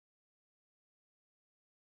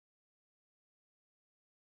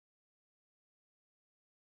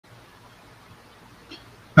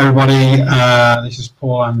Hi everybody, this is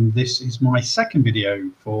Paul and this is my second video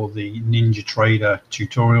for the NinjaTrader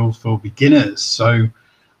tutorials for beginners. So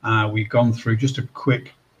we've gone through just a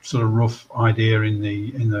quick sort of rough idea in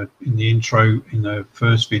the intro in the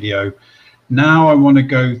first video. Now I want to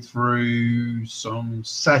go through some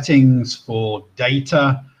settings for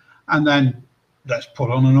data and then let's put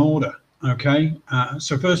on an order. Okay,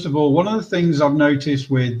 so first of all, one of the things I've noticed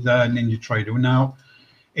with NinjaTrader now,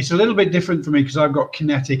 it's a little bit different for me because I've got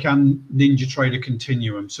Kinetic and NinjaTrader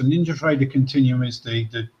Continuum. So NinjaTrader Continuum is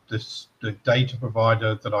the data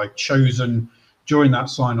provider that I've chosen during that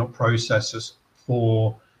sign-up process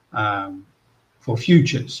for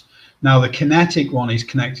futures. Now the Kinetic one is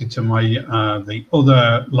connected to my the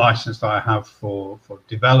other license that I have for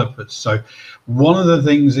developers. So one of the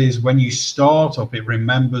things is when you start up, it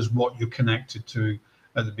remembers what you're connected to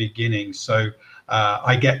at the beginning. So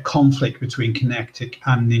I get conflict between Kinetic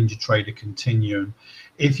and NinjaTrader Continuum.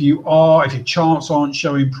 If your charts aren't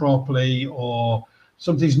showing properly or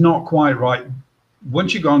something's not quite right,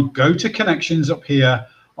 once you go to connections up here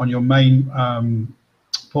on your main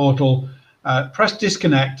portal, press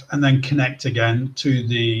disconnect and then connect again to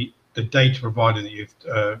the data provider that you've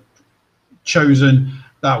chosen.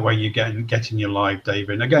 That way you're getting your live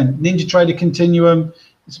data. And again, NinjaTrader Continuum,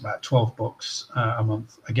 it's about $12 a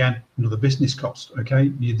month. Again, another business cost. Okay,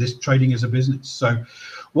 this trading is a business. So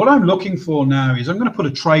what I'm looking for now is I'm going to put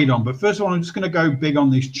a trade on, but first of all, I'm just going to go big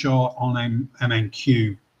on this chart on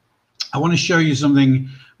MNQ. I want to show you something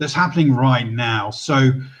that's happening right now.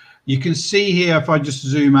 So you can see here, if I just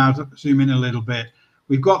zoom in a little bit,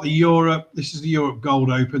 we've got the Europe. This is the Europe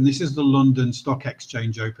Gold Open. This is the London Stock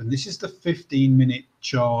Exchange Open. This is the 15-minute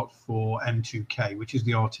chart for M2K, which is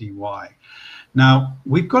the RTY. Now,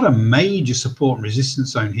 we've got a major support and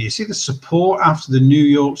resistance zone here. See the support after the New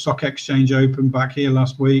York Stock Exchange Open back here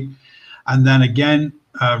last week. And then again,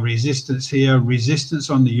 resistance here, resistance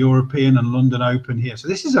on the European and London Open here. So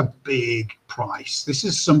this is a big price. This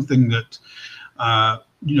is something that,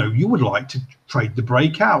 you would like to trade the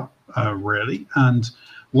breakout, really. And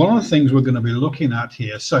one of the things we're going to be looking at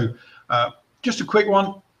here. So just a quick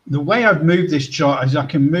one. The way I've moved this chart is I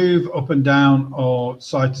can move up and down or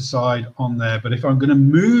side to side on there. But if I'm going to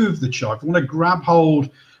move the chart, if I want to grab hold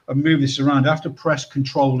and move this around, I have to press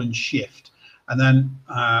Control and Shift. And then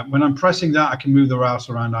when I'm pressing that, I can move the mouse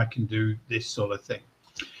around. I can do this sort of thing.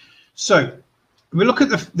 So we look at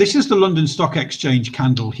this is the London Stock Exchange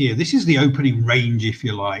candle here. This is the opening range, if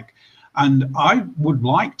you like. And I would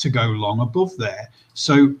like to go long above there.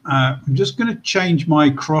 So I'm just going to change my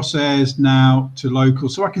crosshairs now to local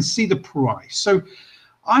so I can see the price. So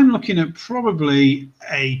I'm looking at probably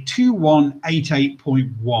a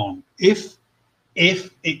 2188.1. If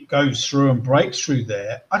it goes through and breaks through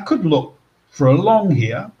there, I could look for a long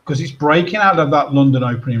here because it's breaking out of that London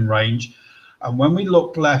opening range. And when we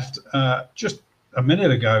looked left just a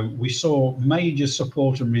minute ago, we saw major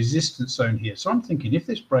support and resistance zone here. So I'm thinking if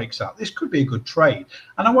this breaks out, this could be a good trade.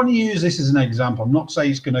 And I want to use this as an example. I'm not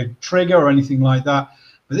saying it's going to trigger or anything like that,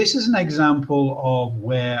 but this is an example of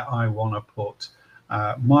where I want to put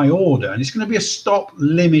my order. And it's going to be a stop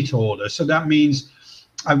limit order. So that means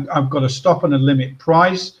I've got a stop and a limit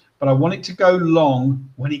price, but I want it to go long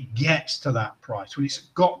when it gets to that price, when it's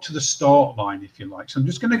got to the start line, if you like. So I'm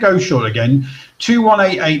just going to go short again.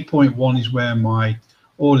 2188.1 is where my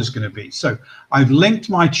order is going to be. So I've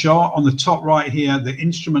linked my chart on the top right here. The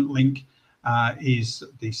instrument link is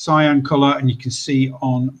the cyan color, and you can see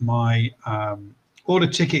on my order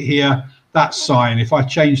ticket here, that's cyan. If I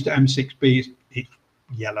change to M6B, it's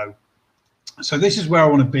yellow. So this is where I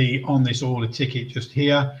want to be on this order ticket just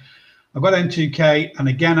here. I've got M2K, and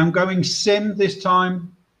again, I'm going sim this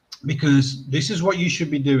time because this is what you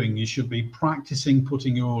should be doing. You should be practicing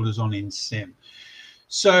putting your orders on in sim.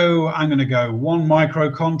 So I'm going to go one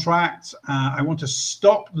micro contract. I want to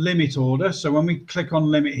stop limit order. So when we click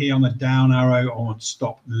on limit here on the down arrow, I want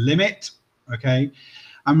stop limit. Okay.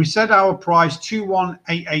 And we set our price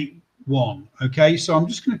 21881. Okay. So I'm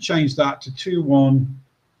just going to change that to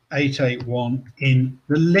 21881 in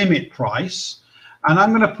the limit price. And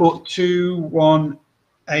I'm going to put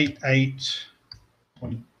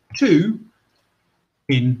 2188.2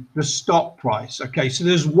 in the stop price. Okay, so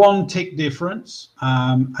there's one tick difference.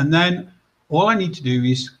 And then all I need to do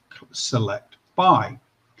is select buy.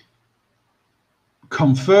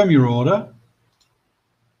 Confirm your order.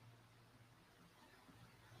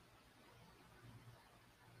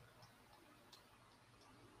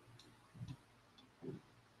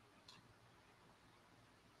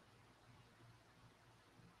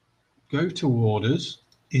 Go to orders.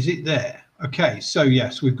 Is it there? Okay, so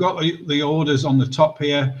yes, we've got the orders on the top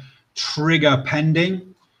here. Trigger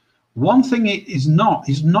pending. One thing it is not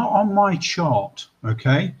on my chart,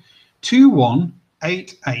 okay?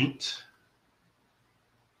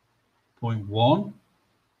 2188.1,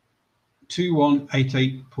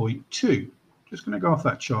 2188.2. Just going to go off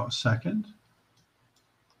that chart a second.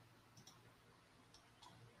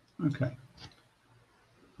 Okay.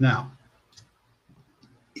 Now,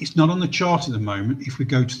 it's not on the chart at the moment. If we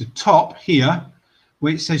go to the top here,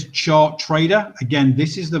 where it says Chart Trader, again,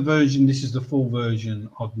 this is the version, this is the full version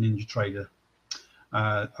of NinjaTrader.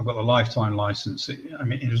 I've got the lifetime license. I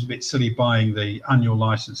mean, it was a bit silly buying the annual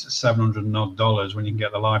license at $700 odd when you can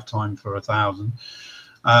get the lifetime for $1,000.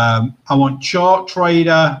 I want Chart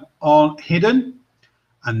Trader on hidden,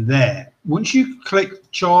 and there. Once you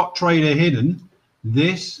click Chart Trader hidden,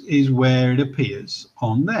 this is where it appears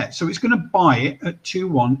on there. So it's going to buy it at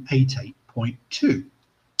 2188.2.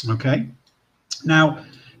 Okay. Now,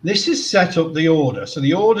 this is set up the order. So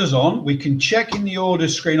the order's on. We can check in the order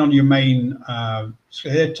screen on your main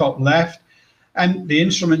here, top left, and the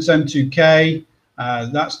instrument's M2K.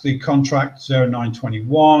 That's the contract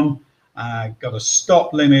 0921. Got a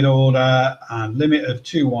stop limit order and limit of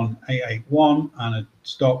 21881 and a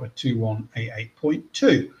stop at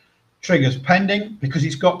 2188.2. Triggers pending because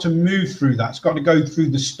it's got to move through that. It's got to go through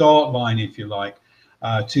the start line, if you like,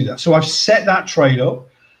 to that. So I've set that trade up.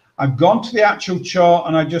 I've gone to the actual chart,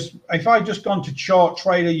 and if I just gone to Chart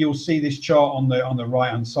Trader, you'll see this chart on the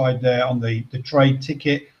right hand side there on the trade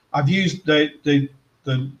ticket. I've used the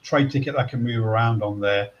trade ticket that I can move around on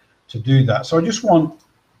there to do that. So I just want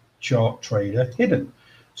Chart Trader hidden.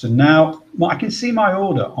 So now I can see my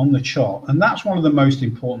order on the chart, and that's one of the most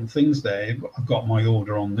important things there. I've got my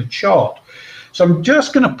order on the chart. So I'm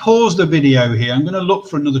just going to pause the video here. I'm going to look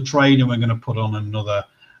for another trade, and we're going to put on another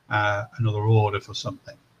order for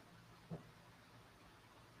something.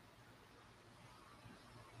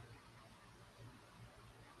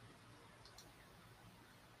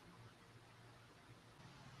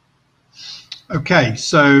 Okay,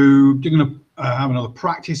 so we're going to have another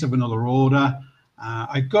practice of another order.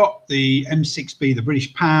 I've got the M6B, the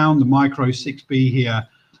British pound, the micro 6B here.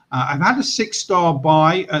 I've had a 6-star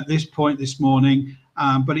buy at this point this morning,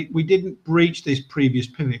 but we didn't breach this previous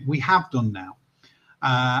pivot. We have done now.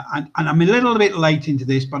 And I'm a little bit late into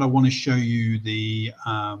this, but I want to show you the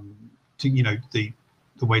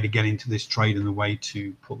way to get into this trade and the way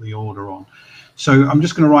to put the order on. So I'm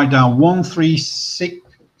just going to write down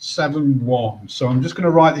 13671. So I'm just going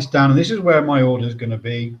to write this down, and this is where my order is going to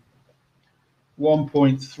be.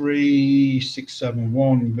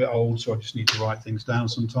 1.3671, a bit old, so I just need to write things down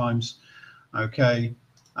sometimes. Okay,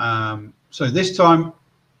 so this time,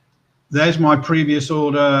 there's my previous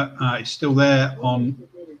order. It's still there on.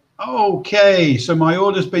 Okay, so my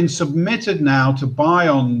order's been submitted now to buy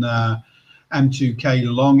on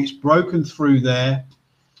M2K long. It's broken through there.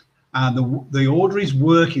 The order is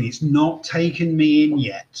working. It's not taken me in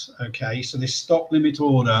yet. Okay, so this stop limit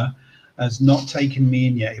order has not taken me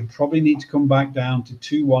in yet. It'll probably need to come back down to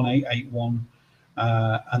 21881,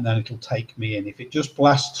 and then it'll take me in. If it just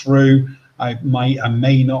blasts through, I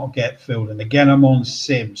may not get filled. And again, I'm on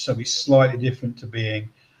sim, so it's slightly different to being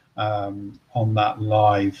on that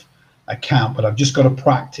live account, but I've just got to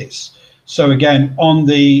practice. So again, on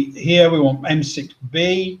here we want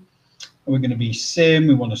M6B. We're going to be sim.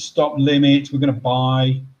 We want to stop limit. We're going to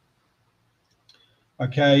buy.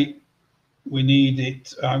 Okay. We need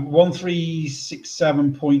it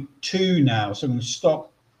 1367.2 now, so I'm going to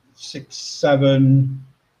stop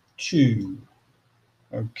 672.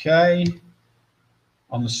 Okay,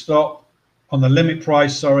 on the stop, on the limit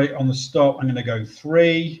price, sorry, on the stop, I'm going to go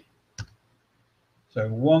 3. So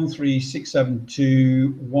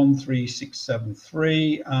 13672,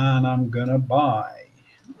 13673, and I'm going to buy.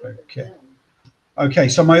 Okay. Okay,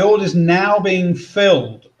 so my order's now being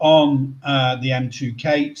filled on the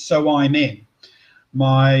M2K, so I'm in.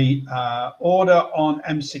 My order on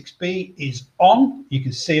M6B is on. You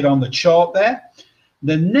can see it on the chart there.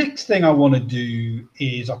 The next thing I want to do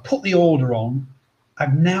is I put the order on.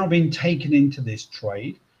 I've now been taken into this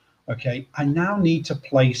trade. Okay, I now need to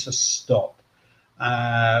place a stop.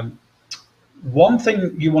 One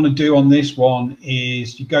thing you want to do on this one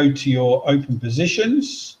is you go to your open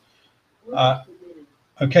positions.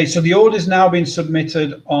 Okay, so the order's now been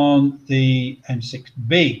submitted on the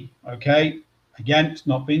M6B. Okay, again, it's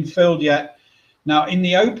not been filled yet. Now, in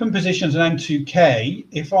the open positions on M2K,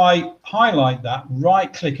 if I highlight that,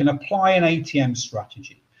 right click and apply an ATM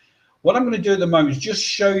strategy. What I'm going to do at the moment is just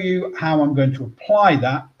show you how I'm going to apply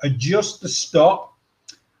that, adjust the stop,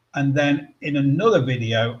 and then in another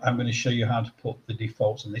video, I'm going to show you how to put the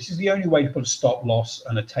defaults. And this is the only way to put a stop loss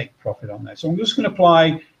and a take profit on there. So I'm just going to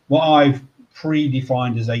apply what I've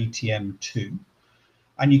predefined as ATM2.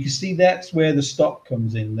 And you can see that's where the stop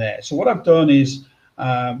comes in there. So what I've done is,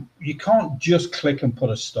 you can't just click and put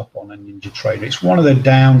a stop on a NinjaTrader. It's one of the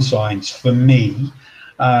downsides for me.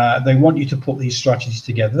 They want you to put these strategies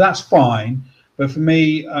together. That's fine. But for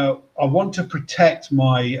me, I want to protect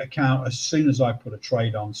my account as soon as I put a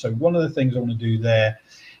trade on. So one of the things I want to do there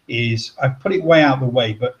is I put it way out of the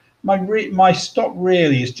way, but my stop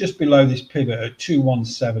really is just below this pivot at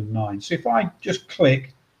 2179. So if I just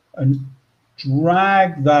click and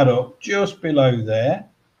drag that up just below there,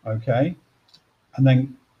 okay, and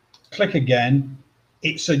then click again,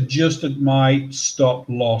 it's adjusted my stop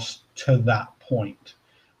loss to that point.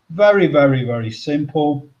 Very, very, very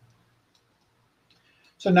simple.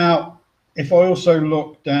 So now if I also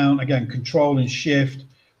look down again, control and shift,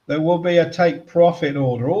 there will be a take profit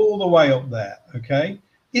order all the way up there. Okay,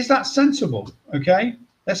 is that sensible? Okay,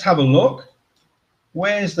 let's have a look.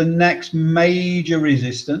 Where's the next major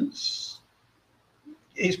resistance?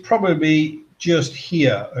 It's probably just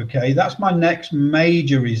here. Okay, that's my next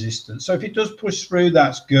major resistance. So if it does push through,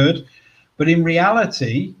 that's good. But in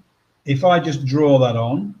reality, if I just draw that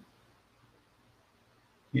on,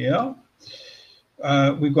 yeah,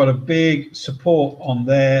 we've got a big support on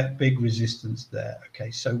there, big resistance there.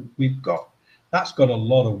 Okay, so that's got a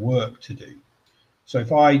lot of work to do. So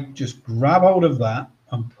if I just grab hold of that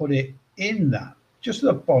and put it in that, just at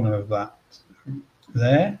the bottom of that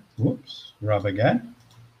there, whoops, grab again,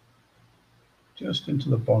 just into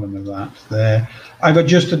the bottom of that there, I've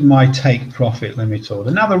adjusted my take profit limit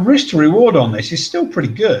order. Now the risk to reward on this is still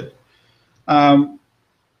pretty good.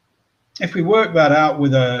 If we work that out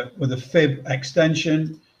with a fib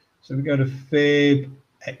extension, so we go to fib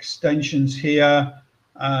extensions here,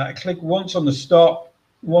 click once on the stop,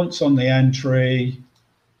 once on the entry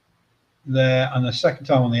there, and the second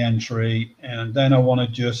time on the entry, and then I want to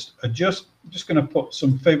just adjust. I'm just going to put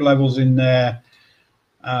some fib levels in there.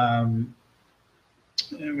 There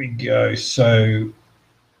we go. So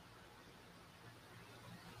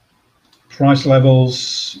price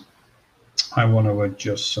levels, I want to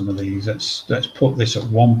adjust some of these. Let's put this at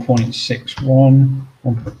 1.61,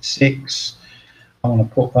 1.6. I want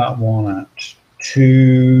to put that one at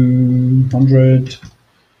 200,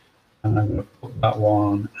 and I'm going to put that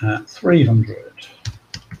one at 300.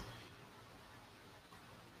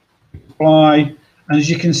 Apply, and as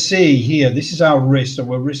you can see here, this is our risk. So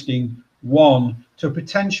we're risking 1 to a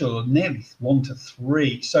potential of nearly 1 to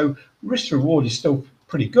 3. So risk to reward is still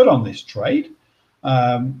pretty good on this trade.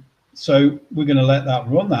 So we're going to let that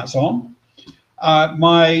run. That's on.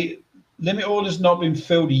 My limit order's not been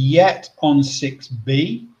filled yet on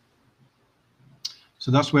 6B.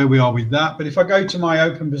 So that's where we are with that. But if I go to my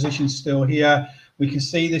open position still here, we can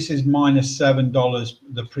see this is -$7,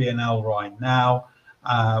 the pre-NL right now.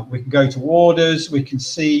 We can go to orders. We can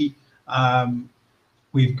see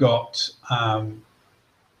we've got,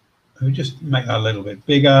 we'll just make that a little bit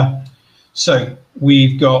bigger. So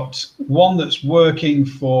we've got one that's working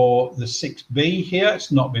for the 6B here. It's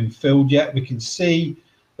not been filled yet. We can see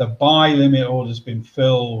the buy limit order has been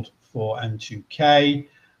filled for M2K.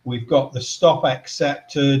 We've got the stop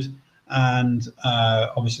accepted, and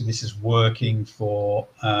obviously this is working for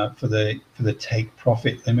the take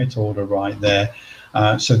profit limit order right there.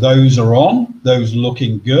 So those are on. Those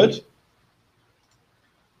looking good.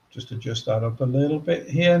 Just adjust that up a little bit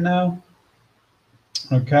here now.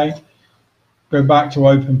 Okay. Go back to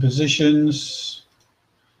open positions,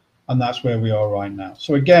 and that's where we are right now.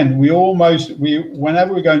 So again,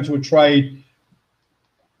 whenever we go into a trade,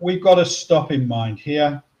 we've got a stop in mind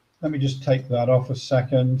here. Let me just take that off a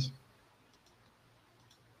second.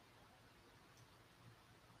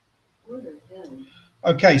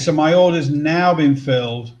 Okay, so my order's now been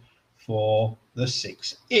filled for the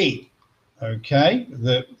 6E. Okay,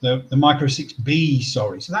 the micro 6B,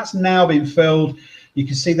 sorry. So that's now been filled. You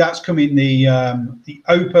can see that's coming the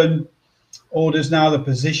open orders now, the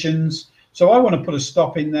positions. So I want to put a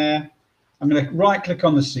stop in there. I'm going to right click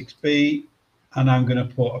on the 6B, and I'm going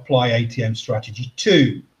to put apply ATM strategy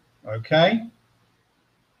 2. Okay.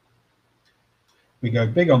 We go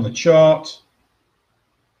big on the chart,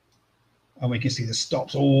 and we can see the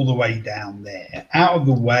stops all the way down there, out of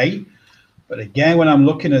the way. But again, when I'm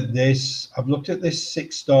looking at this, I've looked at this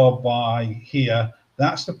 6-star buy here.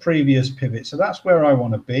 That's the previous pivot. So that's where I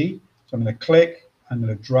want to be. So I'm going to click, I'm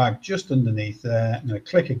going to drag just underneath there. I'm going to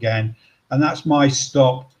click again, and that's my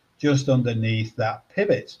stop just underneath that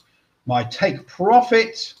pivot. My take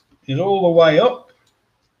profit is all the way up.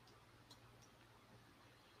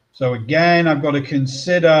 So again, I've got to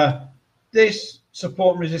consider this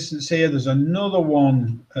support and resistance here, there's another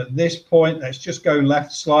one at this point. Let's just go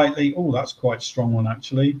left slightly. Oh, that's quite a strong one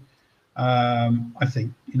actually. I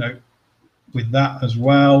think, you know, with that as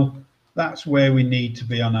well, that's where we need to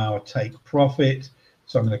be on our take profit.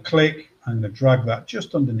 So I'm going to click, I'm going to drag that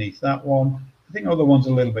just underneath that one. I think the other one's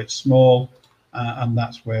a little bit small, and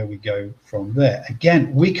that's where we go from there.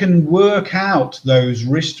 Again, we can work out those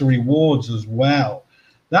risk to rewards as well.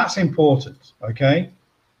 That's important, okay?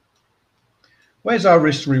 Where's our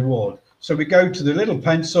risk to reward? So we go to the little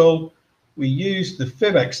pencil, we use the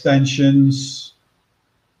fib extensions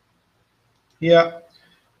here,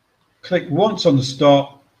 click once on the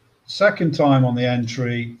stop, second time on the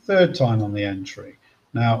entry, third time on the entry.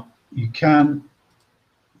 Now you can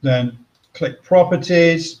then click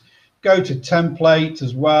properties, go to template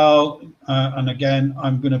as well, and again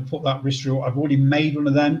I'm going to put that risk reward. I've already made one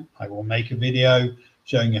of them. I will make a video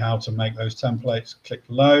showing you how to make those templates. Click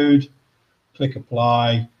load, click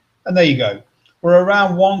apply, and there you go. We're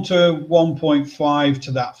around 1 to 1.5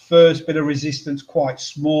 to that first bit of resistance, quite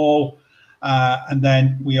small, and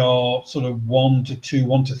then we are sort of 1 to 2,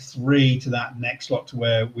 1 to 3 to that next lot to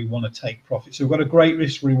where we want to take profit. So we've got a great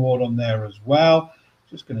risk reward on there as well.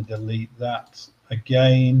 Just going to delete that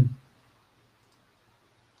again.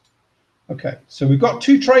 Okay, so we've got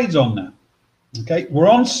 2 trades on now. Okay, we're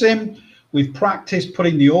on sim. We've practiced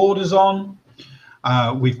putting the orders on.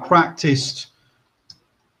 We've practiced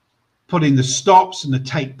putting the stops and the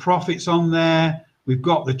take profits on there. We've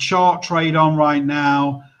got the chart trade on right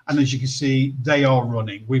now, and as you can see, they are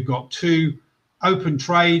running. We've got 2 open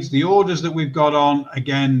trades. The orders that we've got on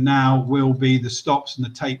again now will be the stops and the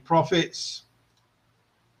take profits.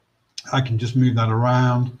 I can just move that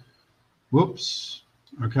around. Whoops.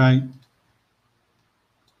 Okay,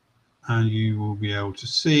 and you will be able to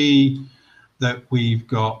see that we've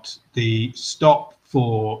got the stop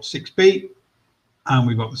for 6B and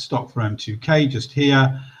we've got the stop for M2K just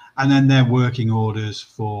here, and then they're working orders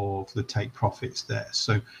for the take profits there.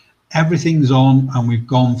 So everything's on, and we've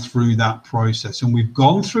gone through that process, and we've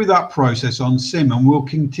gone through that process on sim, and we'll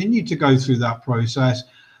continue to go through that process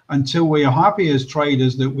until we are happy as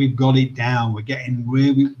traders that we've got it down. We're getting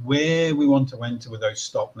where we want to enter with those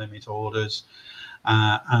stop limit orders,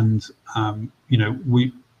 you know,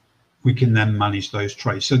 we can then manage those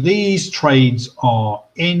trades. So these trades are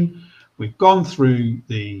in. We've gone through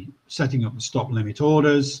the setting up the stop limit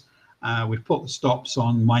orders. We've put the stops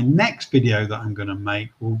on. My next video that I'm going to make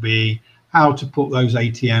will be how to put those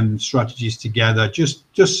ATM strategies together, just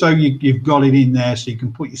so you've got it in there, so you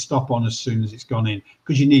can put your stop on as soon as it's gone in,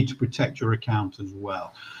 because you need to protect your account as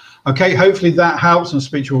well. Okay, hopefully that helps, and I'll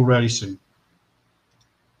speak to you all really soon.